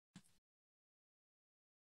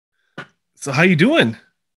So how you doing?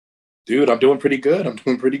 Dude, I'm doing pretty good. I'm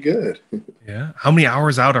doing pretty good. Yeah. How many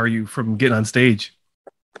hours out are you from getting on stage?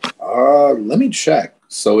 Let me check.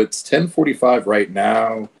 So it's 10:45 right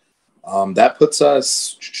now. That puts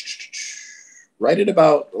us right at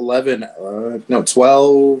about 11, no,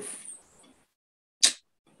 12.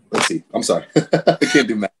 Let's see. I'm sorry. I can't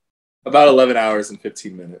do math. About 11 hours and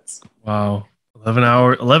 15 minutes. Wow. 11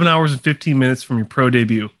 hours and 15 minutes from your pro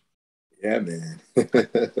debut. Yeah, man.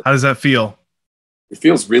 How does that feel? It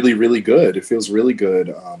feels really, really good. It feels really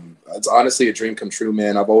good. It's honestly a dream come true,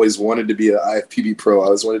 man. I've always wanted to be an IFBB pro. I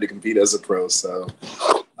always wanted to compete as a pro. So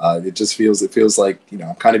it feels like,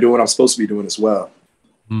 I'm kind of doing what I'm supposed to be doing as well.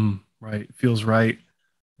 Right. It feels right.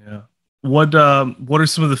 Yeah. What are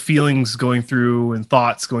some of the feelings going through and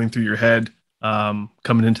thoughts going through your head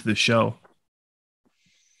coming into the show?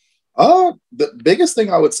 The biggest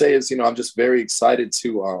thing I would say is, I'm just very excited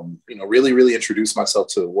to, really, really introduce myself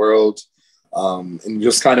to the world. And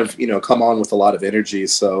just kind of, come on with a lot of energy.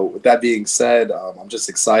 So with that being said, I'm just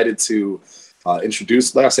excited to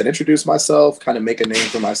introduce myself, kind of make a name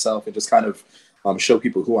for myself, and just kind of show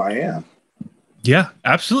people who I am. Yeah,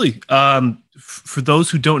 absolutely. For those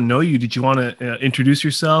who don't know you, did you want to introduce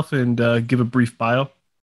yourself and give a brief bio?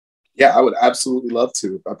 Yeah, I would absolutely love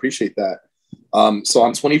to. I appreciate that. So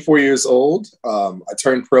I'm 24 years old. I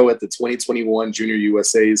turned pro at the 2021 Junior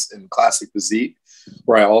USA's in Classic Physique,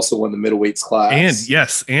 where I also won the middleweights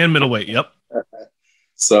class. And middleweight. Yep.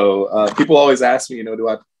 So people always ask me, do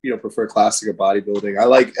I, prefer classic or bodybuilding? I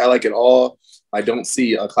like it all. I don't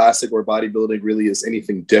see a classic or bodybuilding really as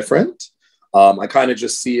anything different. I kind of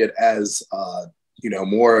just see it as,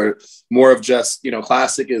 more of just,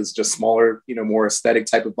 classic is just smaller, more aesthetic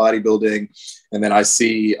type of bodybuilding. And then I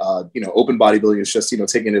see, open bodybuilding is just,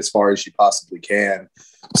 taking it as far as you possibly can.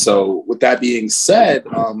 So with that being said,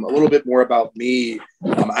 a little bit more about me.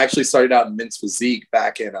 I actually started out in men's physique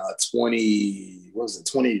back in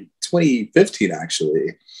 2015,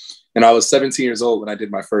 actually. And I was 17 years old when I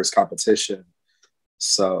did my first competition.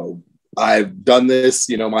 So I've done this,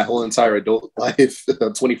 my whole entire adult life.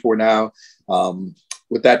 I'm 24 now.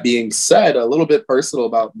 With that being said, a little bit personal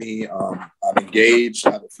about me. I'm engaged.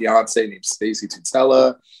 I have a fiance named Stacy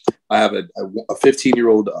Tutela. I have a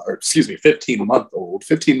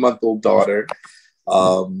 15-month-old daughter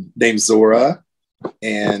named Zora.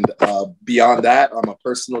 And beyond that, I'm a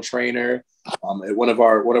personal trainer at one of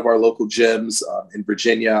our local gyms in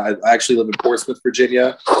Virginia. I actually live in Portsmouth,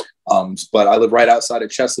 Virginia, but I live right outside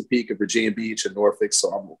of Chesapeake and Virginia Beach and Norfolk. So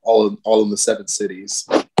I'm all in the 7 cities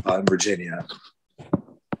in Virginia.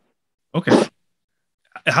 Okay.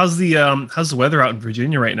 How's the weather out in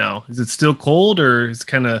Virginia right now? Is it still cold or is it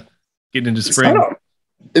kind of getting into spring?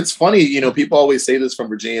 It's funny, people always say this from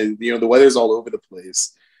Virginia, the weather's all over the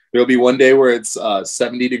place. There'll be one day where it's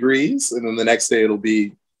 70 degrees and then the next day it'll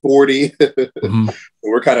be 40. Mm-hmm.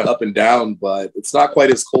 We're kind of up and down, but it's not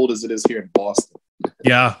quite as cold as it is here in Boston.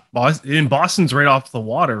 Yeah. Boston's right off the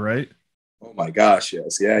water, right? Oh my gosh.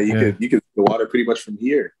 Yes. Yeah. You could see the water pretty much from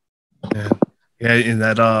here. Yeah. Yeah, in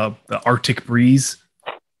that the Arctic breeze.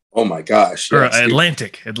 Oh my gosh! Yes, or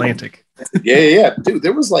Atlantic. Yeah, dude.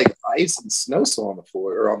 There was like ice and snow still on the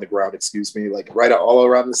floor or on the ground. Excuse me, like all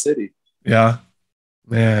around the city. Yeah,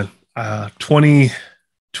 man.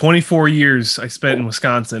 24 years I spent in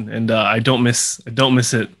Wisconsin, and I don't miss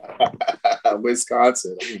it.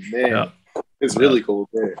 Wisconsin. I mean, man, it's really cold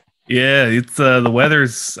there. Yeah, it's the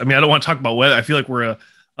weather's. I mean, I don't want to talk about weather. I feel like we're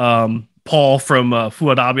a Paul from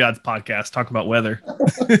Fuad Abiad's podcast talking about weather.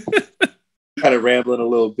 Kind of rambling a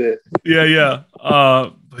little bit. Yeah.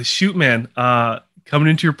 But shoot, man, coming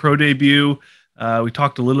into your pro debut, we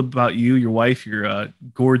talked a little about you, your wife, your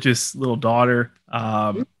gorgeous little daughter.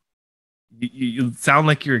 You sound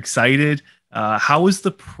like you're excited. How was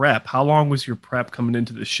the prep? How long was your prep coming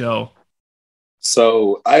into the show?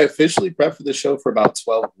 So I officially prepped for the show for about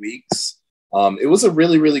 12 weeks. It was a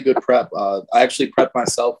really, really good prep. I actually prepped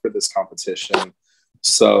myself for this competition.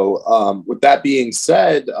 So with that being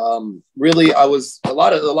said, really, I was a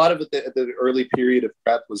lot of it at the early period of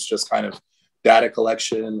prep was just kind of data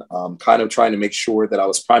collection, kind of trying to make sure that I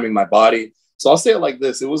was priming my body. So I'll say it like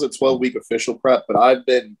this. It was a 12-week official prep, but I've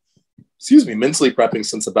been, mentally prepping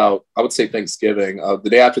since about, I would say Thanksgiving. The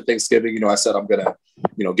day after Thanksgiving, I said I'm going to,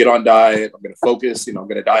 get on diet. I'm going to focus, I'm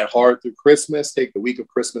going to diet hard through Christmas, take the week of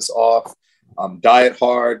Christmas off. Diet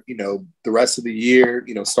hard, the rest of the year,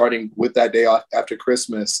 starting with that day off after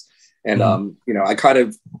Christmas. And, I kind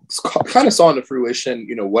of saw into fruition,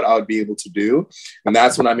 what I would be able to do. And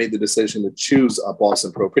that's when I made the decision to choose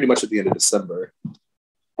Boston Pro pretty much at the end of December.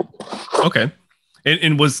 Okay.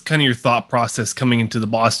 And was kind of your thought process coming into the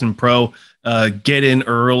Boston Pro, get in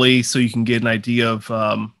early so you can get an idea of,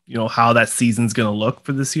 how that season's going to look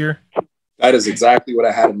for this year? That is exactly what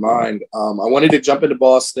I had in mind. I wanted to jump into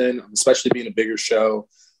Boston, especially being a bigger show,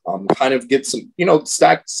 kind of get some,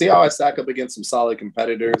 see how I stack up against some solid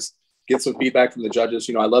competitors, get some feedback from the judges.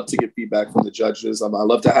 I love to get feedback from the judges. I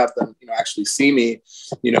love to have them, actually see me,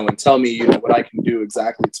 and tell me, what I can do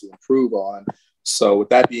exactly to improve on. So with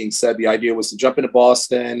that being said, the idea was to jump into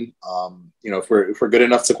Boston. If we're good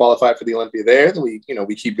enough to qualify for the Olympia there, then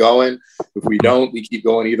we keep going. If we don't, we keep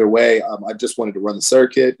going either way. I just wanted to run the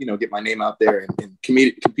circuit, get my name out there and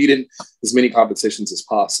compete in as many competitions as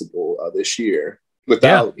possible this year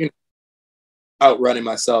without outrunning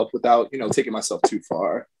myself, without taking myself too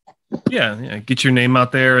far. Yeah, get your name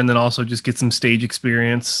out there, and then also just get some stage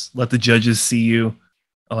experience. Let the judges see you.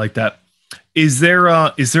 I like that. Is there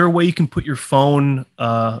a way you can put your phone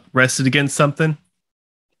rested against something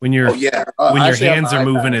when your hands are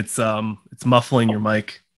moving? It's muffling your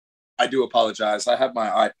mic. I do apologize. I have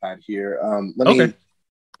my iPad here. Let me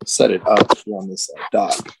set it up on this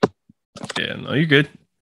dock. Yeah, no, you're good.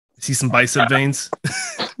 See some bicep veins.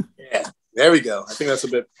 Yeah, there we go. I think that's a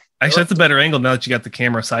bit. Actually, that's a better angle now that you got the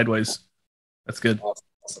camera sideways. That's good.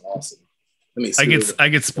 Awesome. Let me see. I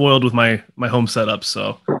get spoiled with my home setup,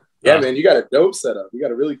 so. Yeah, man, you got a dope setup. You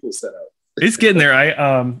got a really cool setup. It's getting there.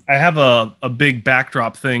 I have a big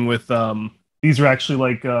backdrop thing with these are actually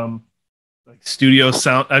like studio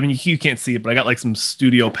sound. I mean, you can't see it, but I got like some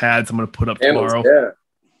studio pads I'm gonna put up tomorrow. Yeah,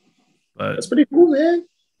 but that's pretty cool, man.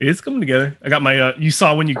 It's coming together. I got my you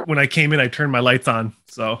saw when I came in, I turned my lights on,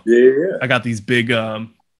 so yeah. I got these big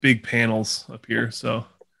panels up here, so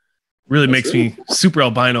really makes me super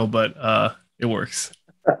albino, but it works.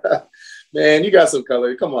 Man, you got some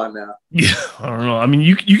color. Come on now. Yeah, I don't know. I mean,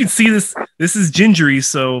 you can see this. This is gingery,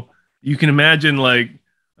 so you can imagine.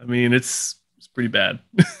 It's pretty bad.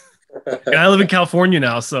 And I live in California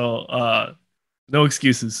now, so no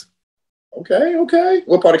excuses. Okay.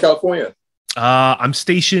 What part of California? I'm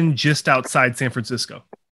stationed just outside San Francisco.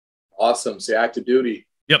 Awesome. So you're active duty.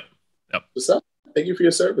 Yep. What's up? Thank you for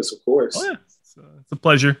your service, of course. Oh, yeah. It's a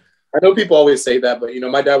pleasure. I know people always say that, but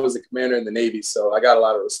my dad was a commander in the Navy, so I got a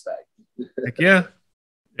lot of respect. Heck yeah.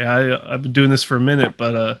 I've been doing this for a minute,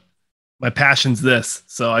 but my passion's this,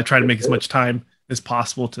 so I try to make as much time as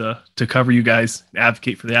possible to cover you guys and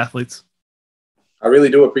advocate for the athletes. I really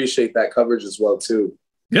do appreciate that coverage as well too.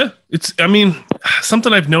 Yeah,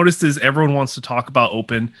 something I've noticed is everyone wants to talk about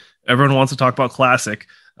open, everyone wants to talk about classic,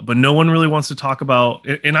 but no one really wants to talk about,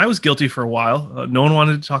 and I was guilty for a while, no one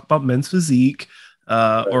wanted to talk about men's physique,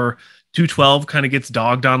 or 212 kind of gets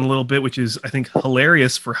dogged on a little bit, which is, I think,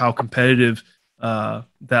 hilarious for how competitive that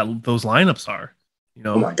those lineups are.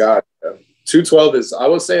 Oh my God. 212 is, I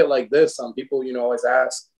will say it like this. Some people, always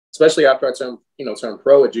ask, especially after I turn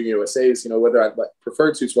pro at Junior USA's, whether I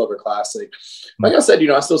prefer 212 or classic. Like I said,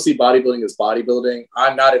 I still see bodybuilding as bodybuilding.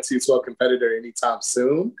 I'm not a 212 competitor anytime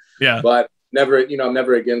soon. Yeah. But never, I'm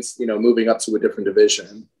never against, moving up to a different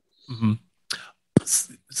division. Mm-hmm.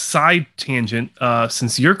 Side tangent,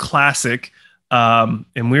 since you're classic, and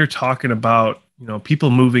we're talking about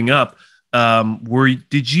people moving up,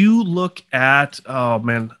 did you look at, oh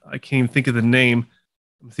man, I can't even think of the name.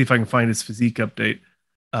 Let me see if I can find his physique update.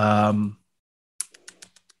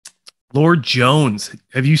 Lord Jones,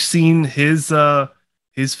 have you seen his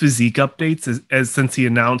physique updates as since he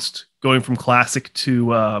announced going from classic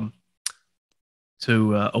to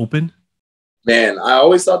open? Man, I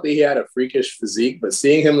always thought that he had a freakish physique, but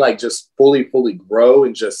seeing him just fully grow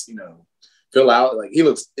and just, fill out, he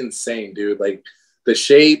looks insane, dude. The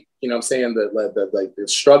shape, what I'm saying, the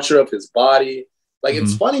structure of his body.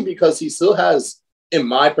 It's funny because he still has, in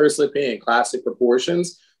my personal opinion, classic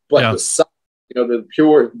proportions, but the size, the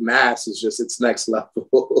pure mass is just, it's next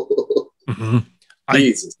level.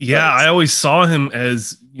 Jesus Christ. I always saw him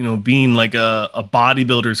as, being like a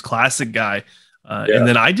bodybuilder's classic guy. And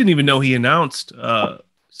then I didn't even know he announced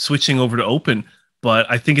switching over to open, but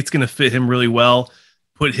I think it's going to fit him really well.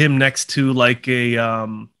 Put him next to like a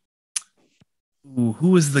who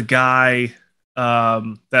was the guy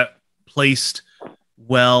that placed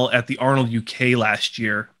well at the Arnold UK last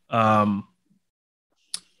year?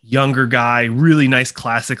 Younger guy, really nice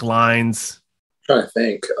classic lines. I'm trying to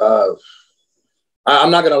think.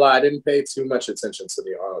 I'm not gonna lie, I didn't pay too much attention to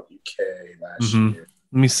the Arnold UK last year.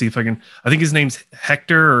 Let me see if I can. I think his name's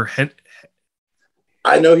Hector or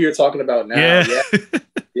I know who you're talking about now.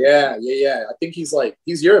 Yeah. Yeah. I think he's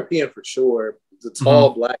European for sure. He's a tall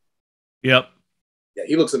black. Yep. Yeah,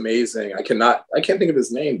 he looks amazing. I can't think of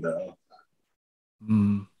his name though.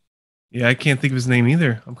 Yeah, I can't think of his name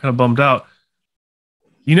either. I'm kind of bummed out.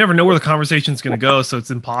 you never know where the conversation's going to go, so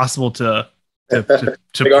it's impossible to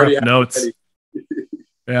prep notes.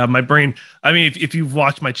 Yeah, my brain. I mean, if you've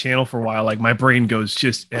watched my channel for a while, like my brain goes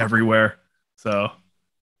just everywhere. So,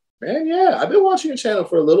 man, yeah, I've been watching your channel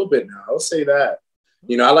for a little bit now. I'll say that.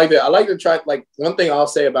 You know, I like to try. Like, one thing I'll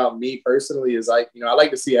say about me personally is, like, you know, I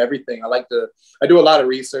like to see everything. I do a lot of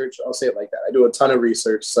research. I'll say it like that. I do a ton of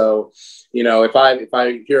research. So, you know, if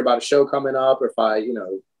I hear about a show coming up, or if I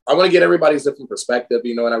want to get everybody's different perspective,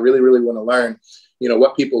 you know, and I really, really want to learn, you know,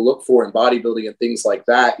 what people look for in bodybuilding and things like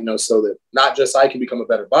that, you know, so that not just I can become a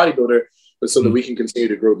better bodybuilder, but so that we can continue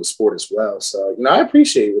to grow the sport as well. So, you know, I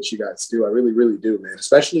appreciate what you guys do. I really, really do, man,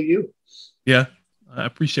 especially you. Yeah, I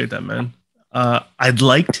appreciate that, man. I'd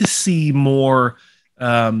like to see more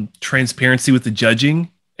transparency with the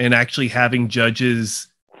judging, and actually having judges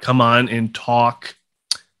come on and talk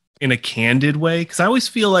in a candid way. Because I always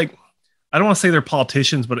feel like, I don't want to say they're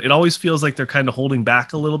politicians, but it always feels like they're kind of holding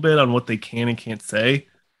back a little bit on what they can and can't say.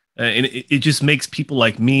 And it just makes people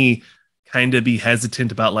like me kind of be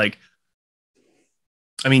hesitant about, like,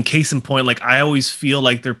 I mean, case in point, like, I always feel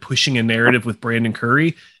like they're pushing a narrative with Brandon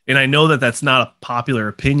Curry. And I know that that's not a popular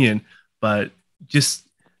opinion, but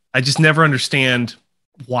I just never understand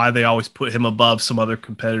why they always put him above some other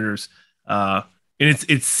competitors. And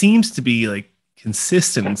it seems to be like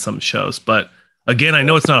consistent in some shows, but again, I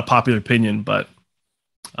know it's not a popular opinion, but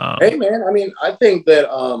hey, man, I mean, I think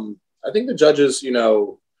the judges, you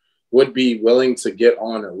know, would be willing to get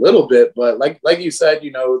on a little bit, but like you said,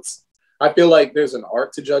 you know, I feel like there's an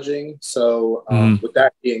art to judging. So with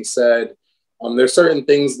that being said, there's certain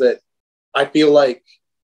things that I feel like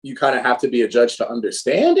you kind of have to be a judge to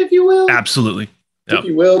understand, if you will. Absolutely. Yep. If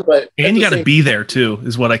you will, but and you got to be there too,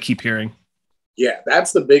 is what I keep hearing. Yeah,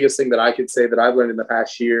 that's the biggest thing that I could say that I've learned in the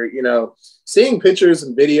past year. You know, seeing pictures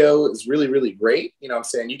and video is really, really great. You know what I'm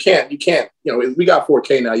saying? You can't, you know, we got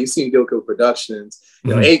 4K now. You've seen Gilco Productions,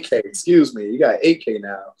 you know, 8K, excuse me. You got 8K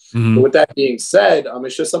now. But with that being said,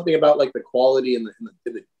 it's just something about, like, the quality in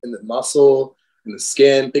the muscle and the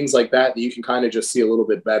skin, things like that you can kind of just see a little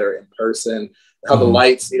bit better in person. How the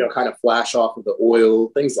lights, you know, kind of flash off of the oil,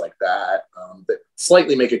 things like that, that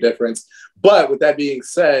slightly make a difference. But with that being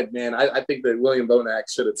said, man, I think that William Bonac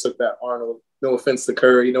should have took that Arnold. No offense to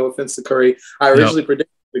Curry. No offense to Curry. I originally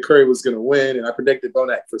predicted that Curry was going to win, and I predicted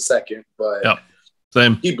Bonac for second, but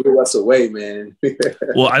same. He blew us away, man.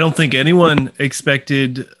 Well, I don't think anyone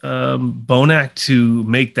expected Bonac to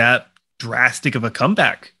make that drastic of a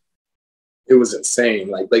comeback. It was insane.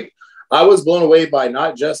 Like I was blown away by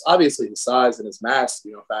not just obviously his size and his mass,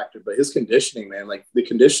 you know, factor, but his conditioning, man. Like the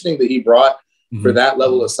conditioning that he brought for that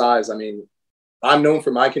level of size. I mean, I'm known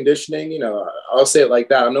for my conditioning. You know, I'll say it like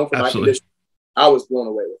that. I'm known for my conditioning. I was blown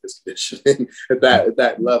away with his conditioning at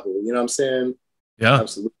that level. You know what I'm saying? Yeah,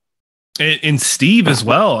 absolutely. And Steve as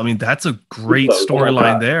well. I mean, that's a great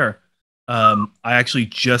storyline there. I actually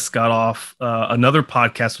just got off another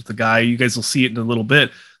podcast with the guy. You guys will see it in a little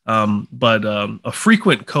bit. But a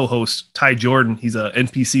frequent co-host, Ty Jordan, he's a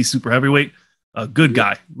NPC super heavyweight, a good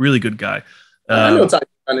guy, really good guy. I know Ty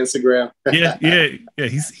on Instagram. yeah.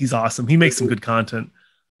 He's awesome. He makes some good content.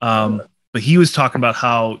 But he was talking about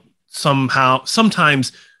how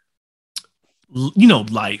sometimes, you know,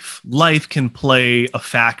 life can play a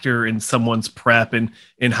factor in someone's prep and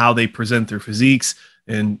in how they present their physiques.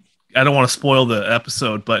 And I don't want to spoil the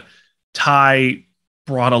episode, but Ty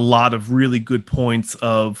brought a lot of really good points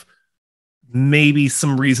of maybe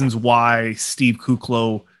some reasons why Steve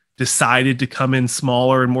Kuklo decided to come in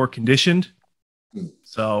smaller and more conditioned.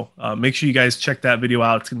 So make sure you guys check that video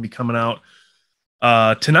out. It's going to be coming out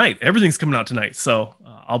tonight. Everything's coming out tonight. So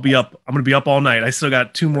I'm going to be up all night. I still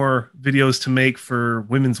got 2 more videos to make for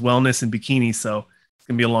women's wellness and bikini. So it's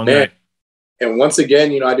going to be a long night. And once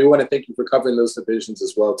again, you know, I do want to thank you for covering those divisions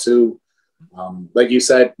as well, too. Like you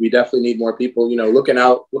said, we definitely need more people, you know, looking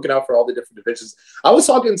out for all the different divisions. I was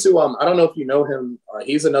talking to, I don't know if you know him.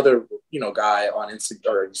 He's another, you know, guy on on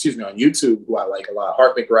YouTube who I like a lot,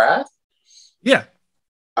 Hart McGrath. Yeah.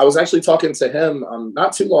 I was actually talking to him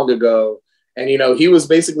not too long ago. And, you know, he was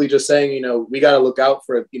basically just saying, you know, we got to look out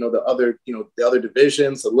for, you know, the other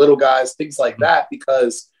divisions, the little guys, things like that,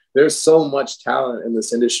 because there's so much talent in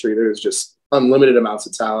this industry. There's just unlimited amounts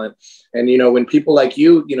of talent. And, you know, when people like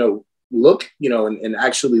you know, look, you know, and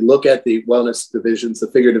actually look at the wellness divisions,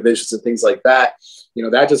 the figure divisions and things like that, you know,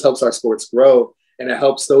 that just helps our sports grow. And it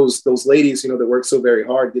helps those ladies, you know, that work so very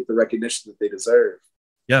hard get the recognition that they deserve.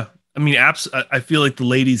 Yeah. I mean, I feel like the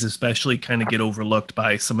ladies especially kind of get overlooked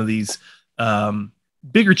by some of these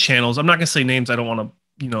bigger channels. I'm not going to say names. I don't want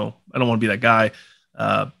to be that guy.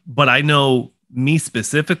 But I know me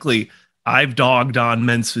specifically, I've dogged on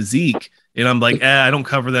Men's Physique and I'm like, I don't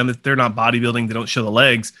cover them. If they're not bodybuilding, they don't show the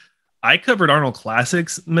legs. I covered Arnold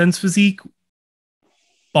Classics men's physique.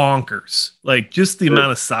 Bonkers. Like just the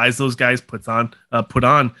amount of size those guys put on.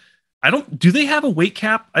 Do they have a weight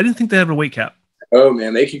cap? I didn't think they had a weight cap. Oh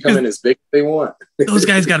man, they can come in as big as they want. Those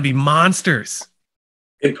guys got to be monsters.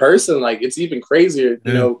 In person, like it's even crazier,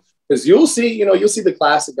 you know, because you'll see the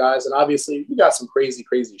classic guys, and obviously you got some crazy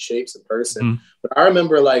shapes in person. But I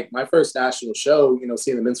remember like my first national show, you know,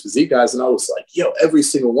 seeing the men's physique guys, and I was like, yo, every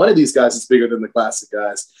single one of these guys is bigger than the classic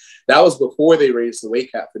guys. That was before they raised the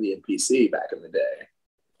weight cap for the NPC back in the day.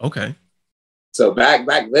 Okay. So back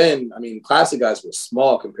then, I mean, classic guys were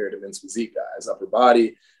small compared to men's physique guys, upper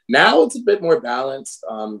body. Now it's a bit more balanced.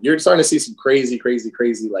 You're starting to see some crazy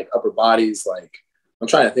like upper bodies. Like I'm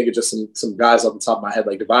trying to think of just some guys off the top of my head,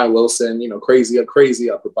 like Divine Wilson, you know, crazy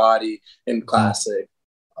upper body in classic.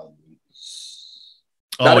 The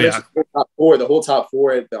whole top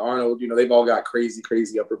four at the Arnold, you know, they've all got crazy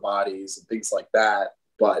upper bodies and things like that.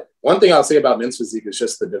 But one thing I'll say about men's physique is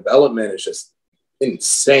just the development is just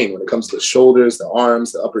insane when it comes to the shoulders, the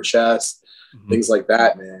arms, the upper chest, things like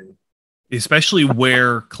that, man. Especially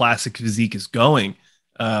where classic physique is going.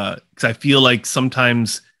 Because I feel like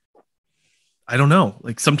sometimes, I don't know,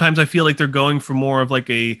 like sometimes I feel like they're going for more of like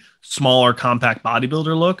a smaller, compact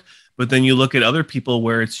bodybuilder look. But then you look at other people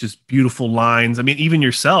where it's just beautiful lines. I mean, even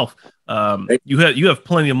yourself, you have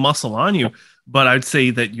plenty of muscle on you. But I'd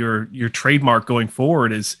say that your trademark going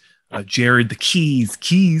forward is Jared the Keys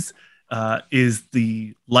is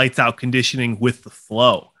the lights out conditioning with the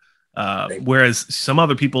flow. Whereas some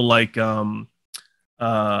other people like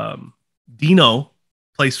Dino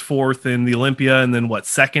placed fourth in the Olympia and then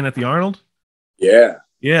second at the Arnold? Yeah.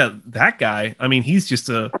 Yeah, that guy. I mean, he's just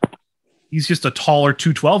a taller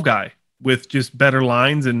 212 guy with just better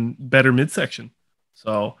lines and better midsection.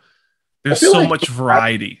 So there's so much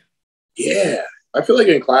variety. Yeah. I feel like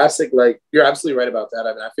in classic, like you're absolutely right about that.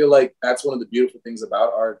 I mean, I feel like that's one of the beautiful things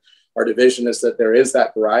about our division is that there is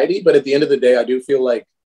that variety. But at the end of the day, I do feel like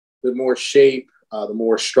the more shape, the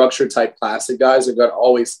more structured type classic guys are going to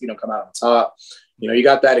always, you know, come out on top. You know, you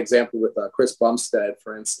got that example with Chris Bumstead,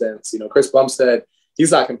 for instance. You know, Chris Bumstead,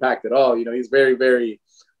 he's not compact at all. You know, he's very,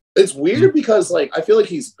 it's weird because like, I feel like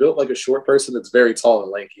he's built like a short person that's very tall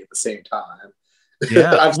and lanky at the same time.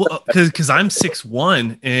 Yeah, because I'm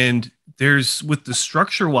 6'1", and there's with the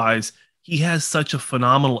structure wise, he has such a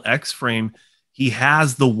phenomenal X frame. He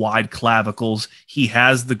has the wide clavicles. He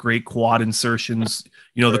has the great quad insertions.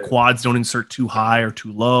 You know, the quads don't insert too high or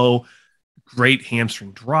too low. Great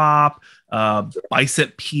hamstring drop,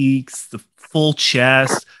 bicep peaks, the full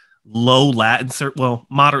chest,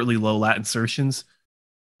 moderately low lat insertions.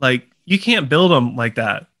 Like you can't build them like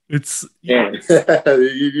that. It's you're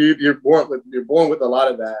born with a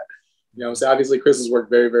lot of that. You know, so obviously Chris has worked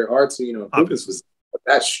very hard to, you know, improve his physique.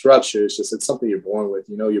 That structure is just, it's something you're born with.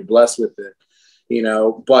 You know, you're blessed with it. You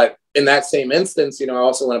know, but in that same instance, you know, I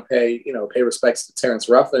also want to pay respects to Terrence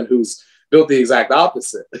Ruffin, who's built the exact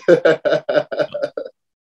opposite.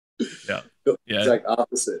 Exact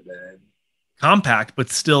opposite, man. Compact, but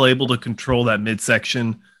still able to control that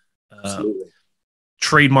midsection. Absolutely.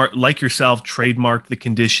 Trademark, like yourself, trademark the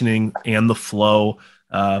conditioning and the flow.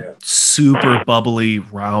 Super bubbly,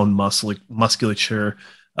 round musculature.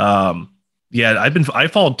 I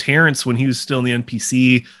followed Terrence when he was still in the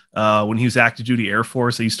NPC, when he was active duty Air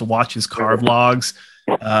Force. I used to watch his carb logs.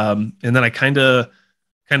 And then I kind of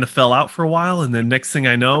fell out for a while. And then next thing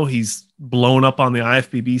I know, he's blown up on the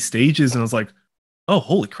IFBB stages. And I was like, oh,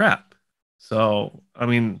 holy crap. So, I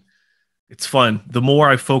mean, it's fun. The more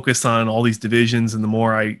I focus on all these divisions and the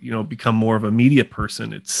more I, you know, become more of a media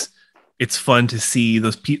person, it's fun to see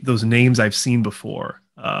those names I've seen before.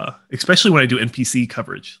 Especially when I do NPC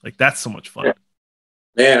coverage. Like that's so much fun.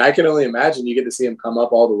 Man, I can only imagine you get to see him come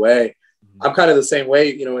up all the way. I'm kind of the same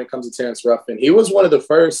way, you know, when it comes to Terrence Ruffin. He was one of the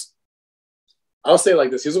first, I'll say it like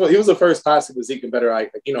this. He was the first classic physique and better I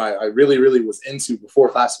really was into before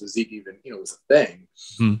classic physique even, you know, was a thing.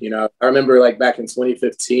 You know, I remember like back in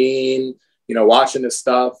 2015, you know, watching this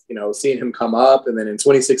stuff, you know, seeing him come up. And then in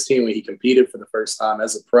 2016, when he competed for the first time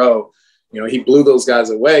as a pro, you know, he blew those guys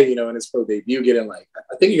away, you know, in his pro debut, getting like,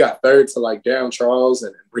 I think he got third to like Darren Charles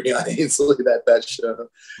and Breon Ainsley that show,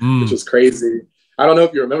 which was crazy. I don't know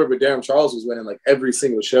if you remember, but Darren Charles was winning like every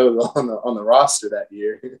single show on the roster that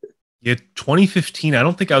year. Yeah, 2015. I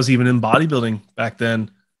don't think I was even in bodybuilding back then.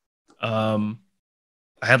 I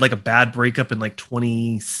had like a bad breakup in like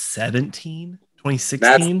 2017,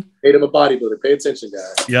 2016. Made him a bodybuilder. Pay attention,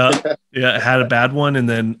 guys. Yeah, I had a bad one, and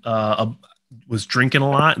then was drinking a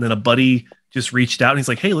lot, and then a buddy just reached out and he's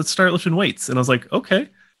like, hey, let's start lifting weights. And I was like, okay.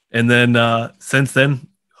 And then since then,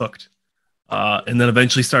 hooked. and then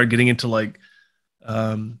eventually started getting into like,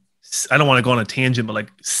 I don't want to go on a tangent, but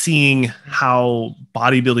like seeing how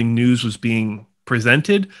bodybuilding news was being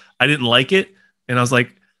presented, I didn't like it. And I was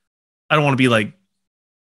like, I don't want to be like,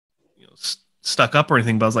 stuck up or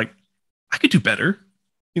anything, but I was like, I could do better.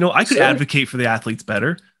 I could advocate for the athletes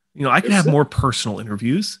better. I could have more personal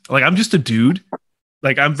interviews. Like, I'm just a dude.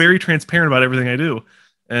 Like, I'm very transparent about everything I do.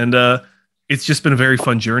 And it's just been a very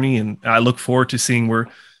fun journey. And I look forward to seeing where,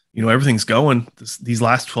 everything's going. These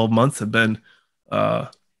last 12 months have been, I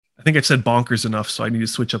think I've said bonkers enough, so I need to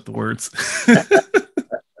switch up the words.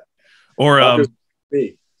 Or,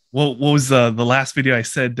 what was the last video I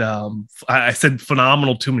said? I said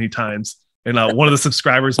phenomenal too many times. And one of the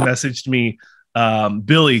subscribers messaged me,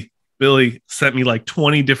 Billy sent me like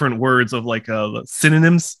 20 different words of like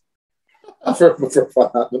synonyms. And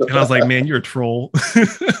I was like, man, you're a troll.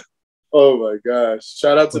 Oh my gosh.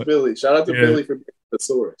 Shout out to Billy. Shout out to Billy for being the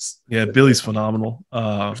source. Yeah, Billy's phenomenal.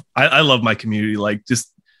 I love my community. Like,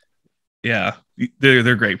 just, yeah,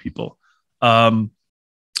 they're great people.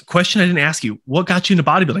 Question I didn't ask you. What got you into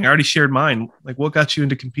bodybuilding? I already shared mine. Like, what got you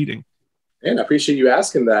into competing? And I appreciate you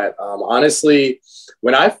asking that. Honestly,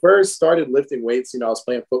 when I first started lifting weights, I was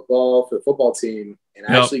playing football for the football team, and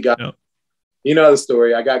I actually got, the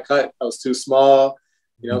story. I got cut. I was too small.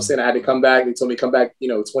 I'm saying? I had to come back. They told me come back,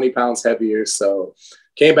 20 pounds heavier. So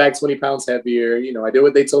came back 20 pounds heavier. I did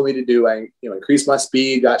what they told me to do. I, increased my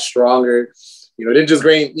speed, got stronger. Didn't just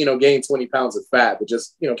gain 20 pounds of fat, but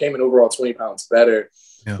just, came in overall 20 pounds better.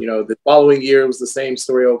 Yeah. The following year was the same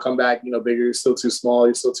story. I'll come back, bigger, you're still too small.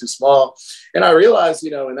 You're still too small. And I realized,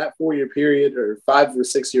 in that 4-year period or 5 or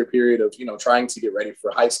 6 year period of, trying to get ready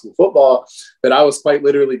for high school football, that I was quite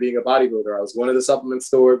literally being a bodybuilder. I was going to the supplement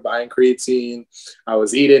store, buying creatine. I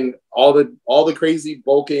was eating all the crazy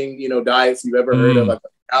bulking, diets you've ever heard of. Like a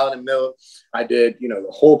gallon of milk. I did, the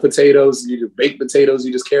whole potatoes, you do baked potatoes,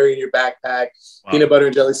 you just carry in your backpack, peanut butter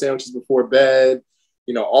and jelly sandwiches before bed.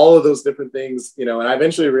 All of those different things, and I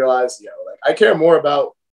eventually realized, like I care more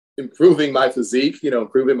about improving my physique,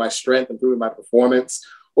 improving my strength, improving my performance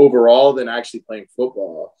overall than actually playing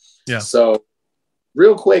football. Yeah. So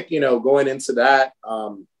real quick, going into that,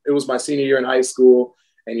 it was my senior year in high school,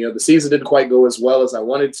 and, the season didn't quite go as well as I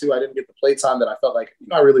wanted to. I didn't get the play time that I felt like,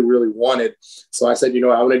 I really, really wanted. So I said, I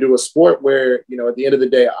want to do a sport where, at the end of the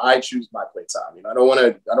day, I choose my play time. I don't want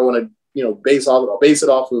to, base it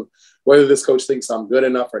off of whether this coach thinks I'm good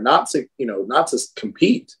enough or not to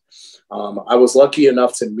compete. I was lucky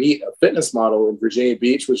enough to meet a fitness model in Virginia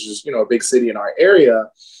Beach, which is, a big city in our area.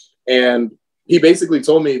 And he basically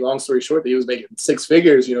told me, long story short, that he was making 6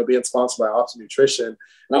 figures, being sponsored by Optimum Nutrition.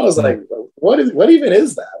 And I was like, what even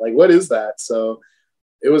is that? Like, what is that? So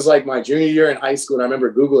it was like my junior year in high school. And I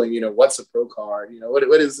remember Googling, what's a pro card?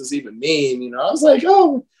 What does this even mean? I was like,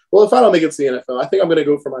 oh, well, if I don't make it to the NFL, I think I'm going to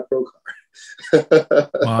go for my pro card.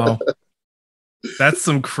 Wow. That's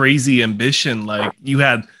some crazy ambition. Like, you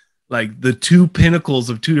had like the 2 pinnacles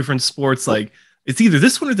of 2 different sports. Like, it's either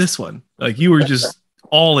this one or this one. Like, you were just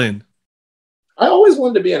all in. I always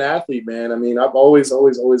wanted to be an athlete, man. I mean, I've always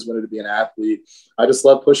wanted to be an athlete. I just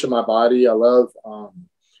love pushing my body. I love,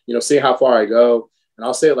 seeing how far I go. And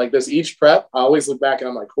I'll say it like this: each prep, I always look back and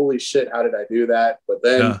I'm like, holy shit, how did I do that? But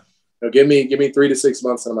then, give me 3 to 6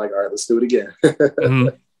 months, and I'm like, all right, let's do it again.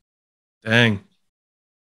 Dang.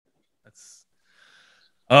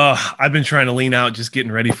 I've been trying to lean out, just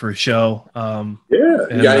getting ready for a show.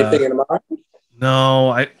 You got anything in mind?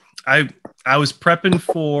 No, I was prepping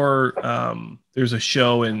for there's a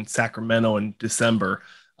show in Sacramento in December,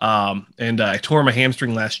 and I tore my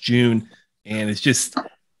hamstring last June, and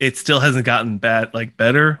it still hasn't gotten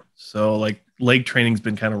better. So like leg training's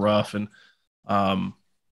been kind of rough, and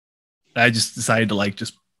I just decided to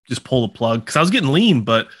just pull the plug because I was getting lean,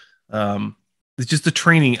 but it's just the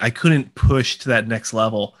training. I couldn't push to that next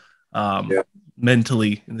level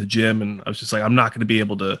mentally in the gym. And I was just like, I'm not going to be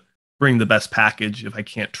able to bring the best package if I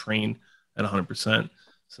can't train at 100%.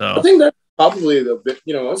 So I think that's probably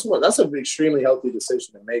that's an extremely healthy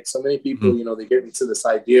decision to make. So many people, they get into this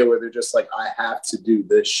idea where they're just like, I have to do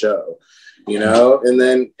this show, and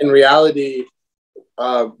then in reality,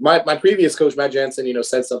 my previous coach, Matt Jansen,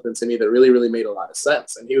 said something to me that really, really made a lot of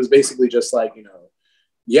sense. And he was basically just like,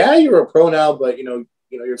 yeah, you're a pro now, but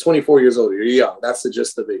you're 24 years old. You're young. That's the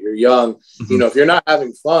gist of it. You're young. Mm-hmm. If you're not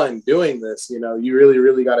having fun doing this, you really,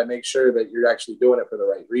 really got to make sure that you're actually doing it for the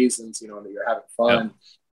right reasons, and that you're having fun,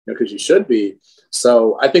 because you should be.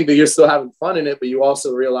 So I think that you're still having fun in it, but you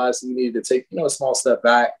also realize you need to take, a small step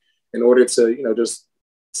back in order to, just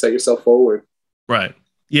set yourself forward. Right.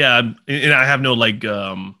 Yeah. And I have no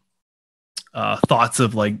thoughts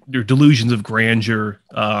of like your delusions of grandeur.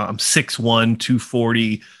 I'm 6'1",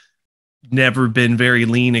 240, never been very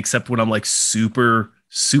lean except when I'm like super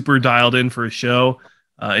dialed in for a show.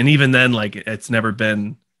 And even then, like it's never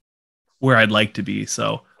been where I'd like to be.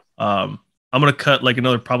 So I'm going to cut like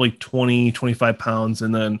another probably 20, 25 pounds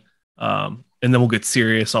and then we'll get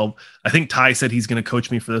serious. I think Ty said he's going to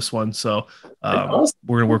coach me for this one. So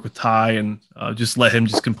we're going to work with Ty and just let him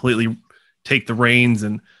just completely take the reins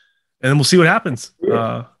and then we'll see what happens.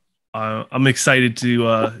 I'm excited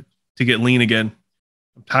to get lean again.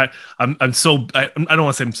 I'm so, I don't want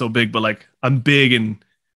to say I'm so big, but like I'm big and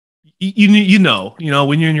you know,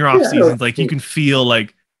 when you're in your off seasons, like you can feel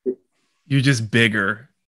like you're just bigger.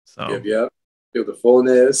 So yeah. Feel the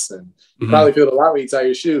fullness, and you probably feel it a lot when you tie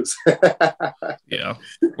your shoes. Yeah,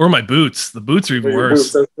 or my boots. The boots are even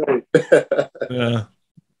worse. Yeah,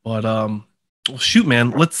 but well, shoot,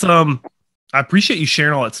 man. Let's I appreciate you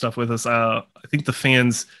sharing all that stuff with us. I think the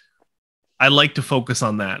fans. I like to focus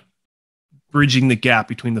on that, bridging the gap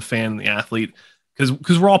between the fan and the athlete,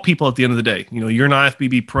 because we're all people at the end of the day. You're an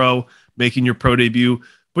IFBB pro making your pro debut,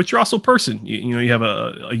 but you're also a person. You have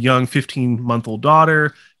a young 15-month-old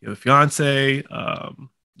daughter. You have a fiance.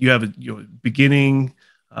 You have a beginning.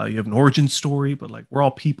 You have an origin story, but like we're all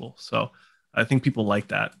people. So I think people like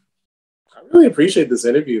that. I really appreciate this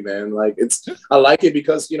interview, man. Like I like it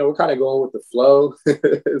because we're kind of going with the flow.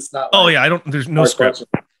 It's not. Oh yeah, there's no script.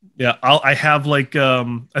 Yeah, I have like I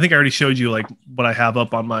think I already showed you like what I have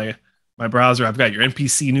up on my browser. I've got your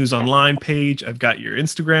NPC News Online page. I've got your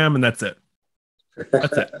Instagram, and that's it.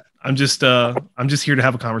 That's it. I'm just here to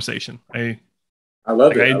have a conversation. I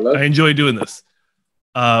love it. I enjoy doing this.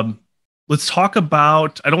 Let's talk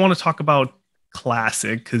about. I don't want to talk about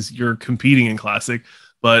Classic because you're competing in Classic,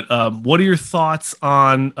 but what are your thoughts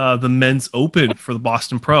on the Men's Open for the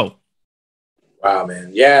Boston Pro? Wow,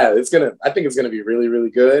 man. Yeah, I think it's gonna be really,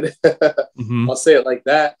 really good. I'll say it like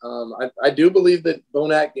that. I do believe that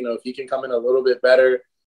Bonac, if he can come in a little bit better.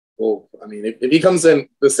 Well, I mean, if he comes in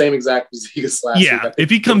the same exact physique as last week,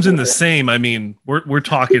 if he comes in the same, I mean, we're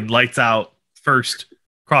talking lights out first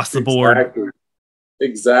across the board.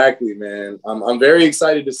 Exactly, man. I'm very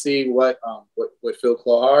excited to see what Phil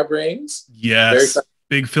Clohar brings. Yes,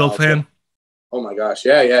 big Phil fan. Oh my gosh,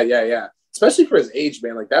 yeah. Especially for his age,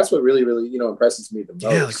 man. Like that's what really, really impresses me the most.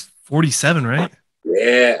 Yeah, like 47, right?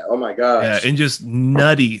 Yeah. Oh my gosh. Yeah, and just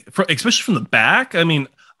nutty, especially from the back. I mean,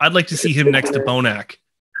 I'd like to see him next to Bonac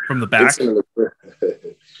from the back.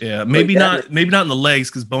 Yeah, maybe not in the legs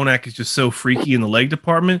because Bonac is just so freaky in the leg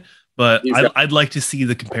department. But I'd like to see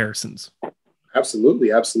the comparisons.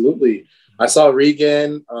 Absolutely. I saw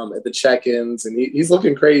Regan at the check-ins, and he's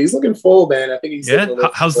looking crazy. He's looking full, man. I think he's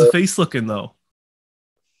how's the face looking though?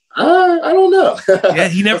 I don't know. Yeah,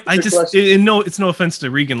 he never. It's no offense to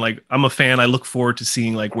Regan. Like I'm a fan. I look forward to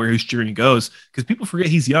seeing like where his journey goes because people forget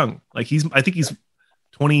he's young. Like I think he's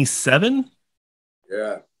 27.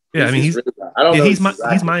 Yeah. Yeah, I mean he's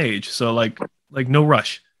he's my age. So like no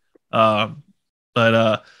rush.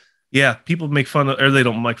 Yeah, people make fun of, or they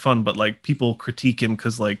don't make fun, but like people critique him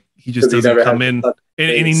because like he just doesn't come in,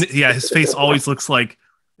 and his face always looks like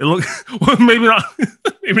it look. Well, maybe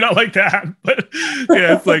not like that, but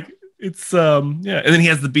yeah, it's and then he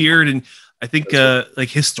has the beard, and I think like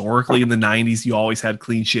historically in the '90s you always had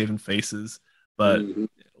clean shaven faces, but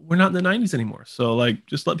we're not in the '90s anymore, so like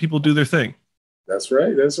just let people do their thing. That's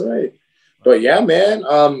right. But yeah, man,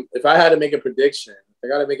 if I had to make a prediction. I'm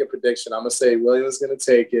going to say William's going to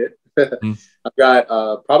take it. I've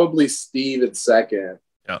got probably Steve in second.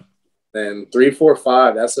 Yeah. Then 3, 4,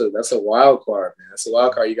 5. That's a wild card, man. That's a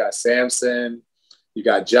wild card. You got Samson. You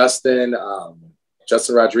got Justin.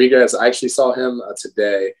 Justin Rodriguez. I actually saw him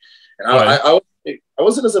today, and I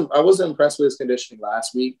wasn't impressed with his conditioning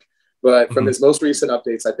last week, but from his most recent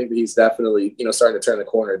updates, I think that he's definitely starting to turn the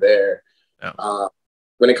corner there. Yeah.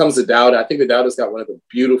 When it comes to Dowda, I think that Dowda's got one of the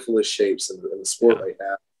beautifulest shapes in the sport right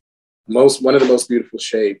now. One of the most beautiful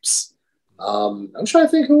shapes. I'm trying to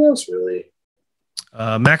think who else really.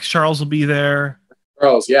 Max Charles will be there.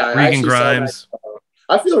 Charles, yeah. Regan Grimes.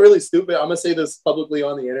 I feel really stupid. I'm gonna say this publicly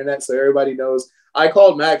on the internet so everybody knows. I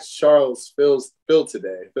called Max Charles Phil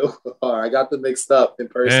today. Phil, I got them mixed up in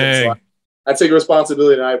person. Hey. So I take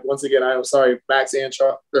responsibility. And I am sorry, Max and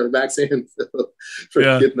Phil for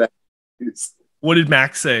getting that. What did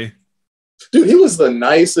Max say? Dude, he was the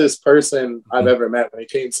nicest person I've ever met when he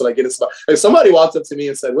came to like get a spot. If somebody walked up to me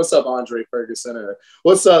and said, "What's up, Andre Ferguson?" or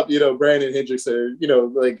 "What's up, Brandon Hendricks?" or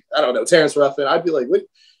like I don't know, Terrence Ruffin, I'd be like, "What?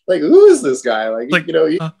 Like, who is this guy?"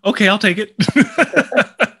 Okay, I'll take it.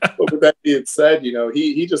 But with that being said,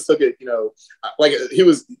 he just took it. Like he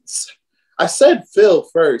was. I said Phil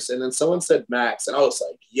first, and then someone said Max, and I was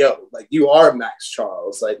like, yo, like, you are Max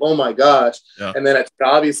Charles. Like, oh my gosh. Yeah. And then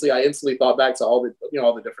obviously I instantly thought back to all the,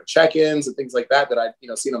 all the different check-ins and things like that I,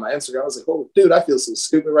 seen on my Instagram. I was like, oh, dude, I feel so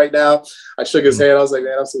stupid right now. I shook his hand. I was like,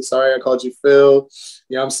 man, I'm so sorry I called you Phil.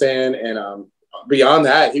 You know what I'm saying? And beyond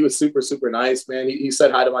that, he was super, super nice, man. He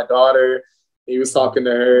said hi to my daughter. He was talking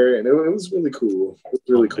to her, and it was really cool. It was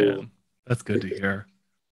really cool. Man. That's good to hear.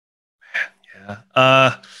 Man,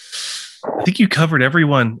 yeah. I think you covered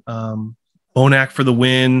everyone. Bonac for the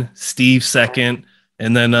win, Steve second,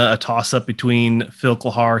 and then a toss-up between Phil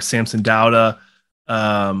Klahar, Samson Dauda,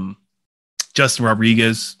 Justin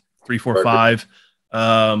Rodriguez, 3, 4, 5.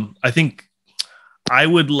 I think I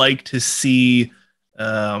would like to see.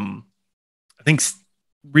 I think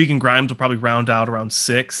Regan Grimes will probably round out around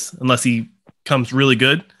 6, unless he comes really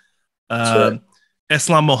good. Right.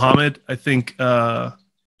 Islam Mohammed, I think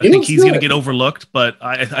he's going to get overlooked, but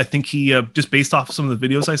I think he just based off some of the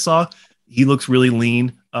videos I saw, he looks really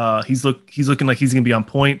lean. He's looking like he's going to be on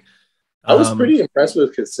point. I was pretty impressed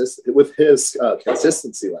with his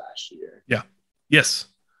consistency last year. Yeah. Yes.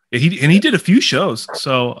 Yeah, he did a few shows,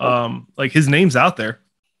 so like his name's out there.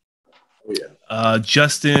 Oh, yeah. He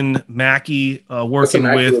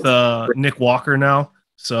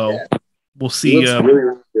looks really,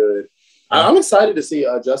 really good. I'm excited to see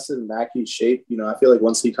Justin Mackey's shape. I feel like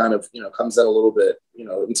once he kind of comes in a little bit,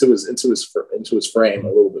 into his frame a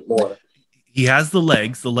little bit more. He has the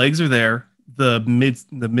legs. The legs are there. The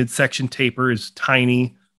midsection taper is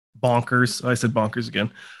tiny, bonkers. I said bonkers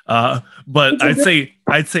again. But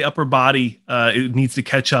I'd say upper body it needs to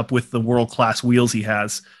catch up with the world-class wheels he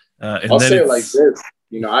has. And I'll say it like this.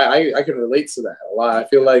 I can relate to that a lot. I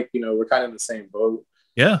feel like we're kind of in the same boat.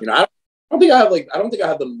 Yeah. I don't think I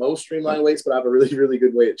have the most streamlined weights, but I have a really, really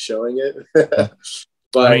good way at showing it.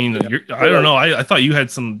 But I mean, I don't know. I thought you had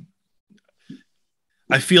some.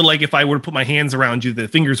 I feel like if I were to put my hands around you, the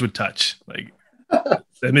fingers would touch. Like the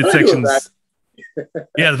midsections.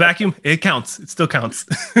 Yeah, the vacuum, it counts. It still counts.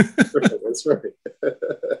 That's right.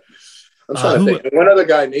 I'm trying to think. One other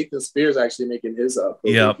guy, Nathan Spears, actually making his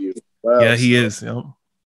review. Well, yeah, he is. Nathan,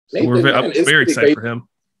 I'm very excited for him.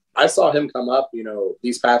 I saw him come up,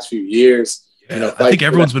 these past few years. Yeah, I think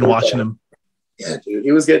everyone's been watching him. Yeah, dude,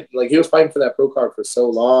 he was fighting for that pro card for so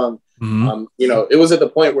long. Mm-hmm. It was at the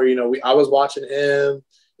point where I was watching him,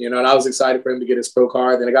 and I was excited for him to get his pro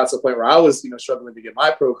card. Then it got to the point where I was, struggling to get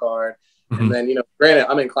my pro card. Mm-hmm. And then, granted,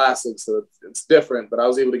 I'm in classics, so it's different. But I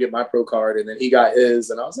was able to get my pro card, and then he got his,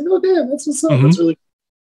 and I was like, oh damn, that's what's up. Mm-hmm. That's really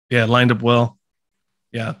cool. Yeah, lined up well.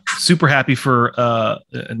 Yeah, super happy for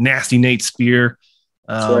Nasty Nate Spear.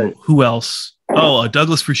 Right. Who else? Oh,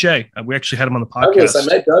 Douglas Fouché. We actually had him on the podcast. I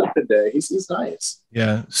met Doug today. He's nice.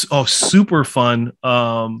 Yeah. Oh, super fun.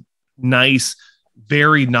 Nice,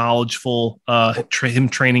 very knowledgeable. Him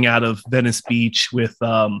training out of Venice Beach with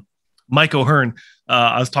Mike O'Hearn.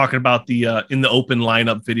 I was talking about the in the open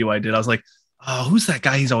lineup video I did. I was like, oh, who's that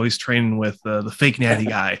guy he's always training with? The fake natty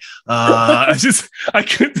guy. I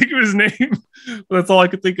couldn't think of his name. That's all I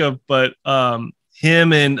could think of. But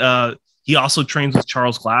him and he also trains with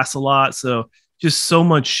Charles Glass a lot. So just so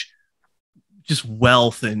much just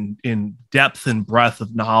wealth and in depth and breadth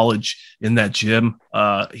of knowledge in that gym.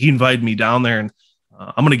 He invited me down there, and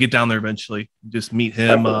I'm going to get down there eventually, just meet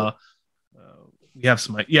him. We have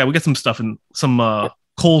some, we got some stuff in some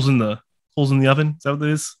coals in the oven. Is that what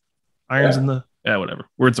it is? Irons in the, whatever.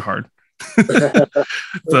 Words are hard.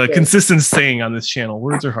 It's a consistent saying on this channel.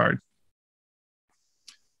 Words are hard.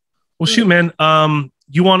 Well, shoot, man.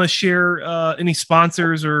 You want to share any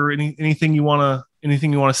sponsors or anything you want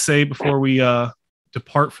to say before we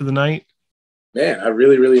depart for the night? Man, I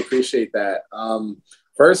really, really appreciate that.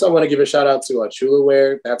 First, I want to give a shout out to Chula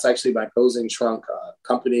Wear. That's actually my posing trunk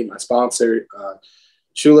company, my sponsor.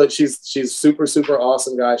 Chula, she's super, super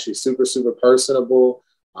awesome guy. She's super, super personable.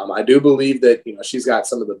 I do believe that she's got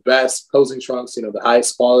some of the best posing trunks. The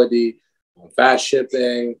highest quality, fast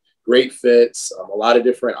shipping, great fits, a lot of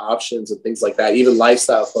different options and things like that. Even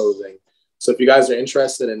lifestyle clothing. So if you guys are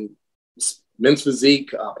interested in men's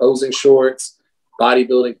physique posing shorts,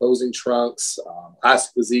 bodybuilding posing trunks,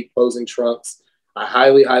 classic physique posing trunks, I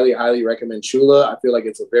highly, highly, highly recommend Chula. I feel like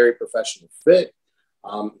it's a very professional fit.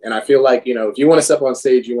 And I feel like, if you want to step on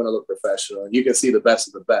stage, you want to look professional, and you can see the best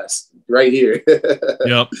of the best right here.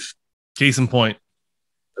 Yep. Case in point.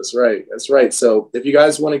 That's right. That's right. So if you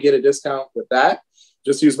guys want to get a discount with that,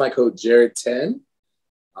 just use my code Jared10.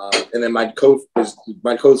 And then my code's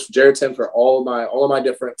Jared10 for all of my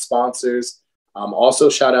different sponsors. Also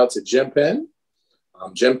shout out to Gym Pen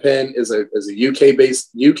is a UK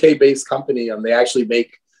based company. They actually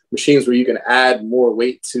make machines where you can add more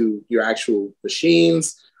weight to your actual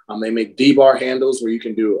machines. They make D-bar handles where you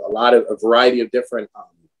can do a variety of different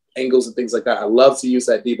angles and things like that. I love to use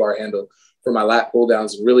that D-bar handle for my lat pull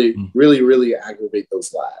downs and really aggravate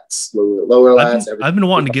those lats, lower lats. I've been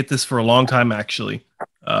wanting to get this for a long time, actually.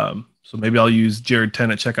 So maybe I'll use Jared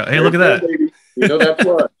 10 at checkout. Hey, look at that. Baby. You know that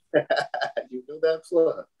plug. You know that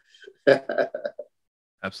plug.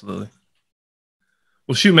 Absolutely.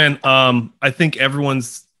 Well, shoot, man. I think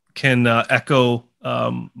everyone's can echo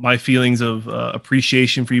my feelings of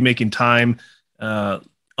appreciation for you making time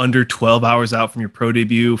under 12 hours out from your pro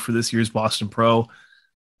debut for this year's Boston Pro.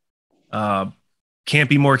 Can't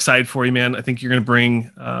be more excited for you, man. I think you're going to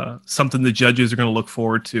bring something the judges are going to look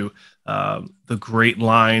forward to. The great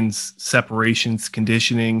lines, separations,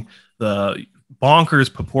 conditioning, the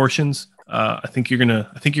bonkers proportions. I think you're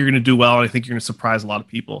gonna do well, and I think you're gonna surprise a lot of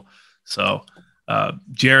people. So,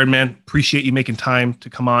 Jared, man, appreciate you making time to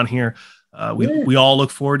come on here. We all look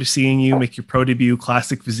forward to seeing you make your pro debut,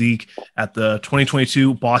 Classic Physique, at the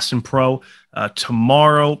 2022 Boston Pro.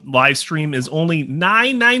 Tomorrow live stream is only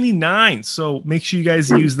 $9.99, so make sure you guys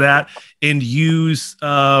use that and use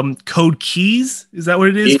code KEYS. Is that what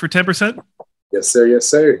it is for 10%? Yes, sir. Yes,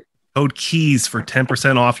 sir. Code KEYS for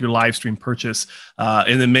 10% off your live stream purchase.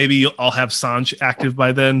 And then maybe I'll have Saunch active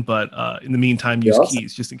by then, but in the meantime, use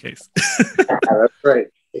KEYS just in case. That's right.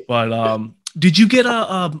 But did you get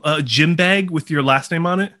a gym bag with your last name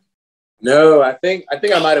on it? No, I think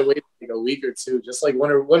I might have waited like a week or two, just like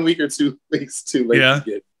 1 week or 2 weeks too late to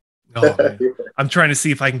get. Oh, man. I'm trying to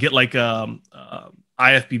see if I can get like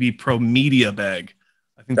IFBB Pro Media bag.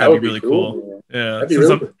 I think that'd be really cool. Yeah, that'd be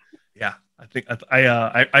really cool. Yeah. I think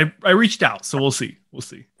I reached out, so we'll see.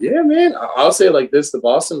 Yeah, man. I'll say it like this: the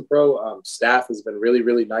Boston Pro staff has been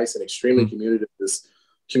really nice and extremely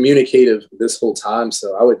communicative this whole time.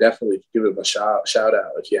 So I would definitely give it a shout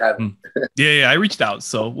out if you haven't. Yeah, I reached out,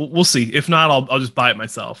 so we'll see. If not, I'll just buy it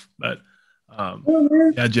myself. But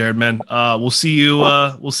yeah, Jared, man, we'll see you.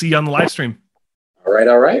 We'll see you on the live stream. All right.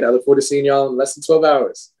 I look forward to seeing y'all in less than 12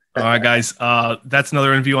 hours. All right, guys. That's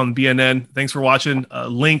another interview on BNN. Thanks for watching.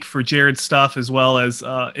 Link for Jared's stuff, as well as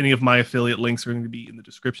any of my affiliate links, are going to be in the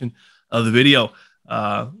description of the video.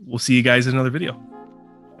 We'll see you guys in another video.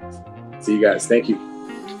 See you guys. Thank you.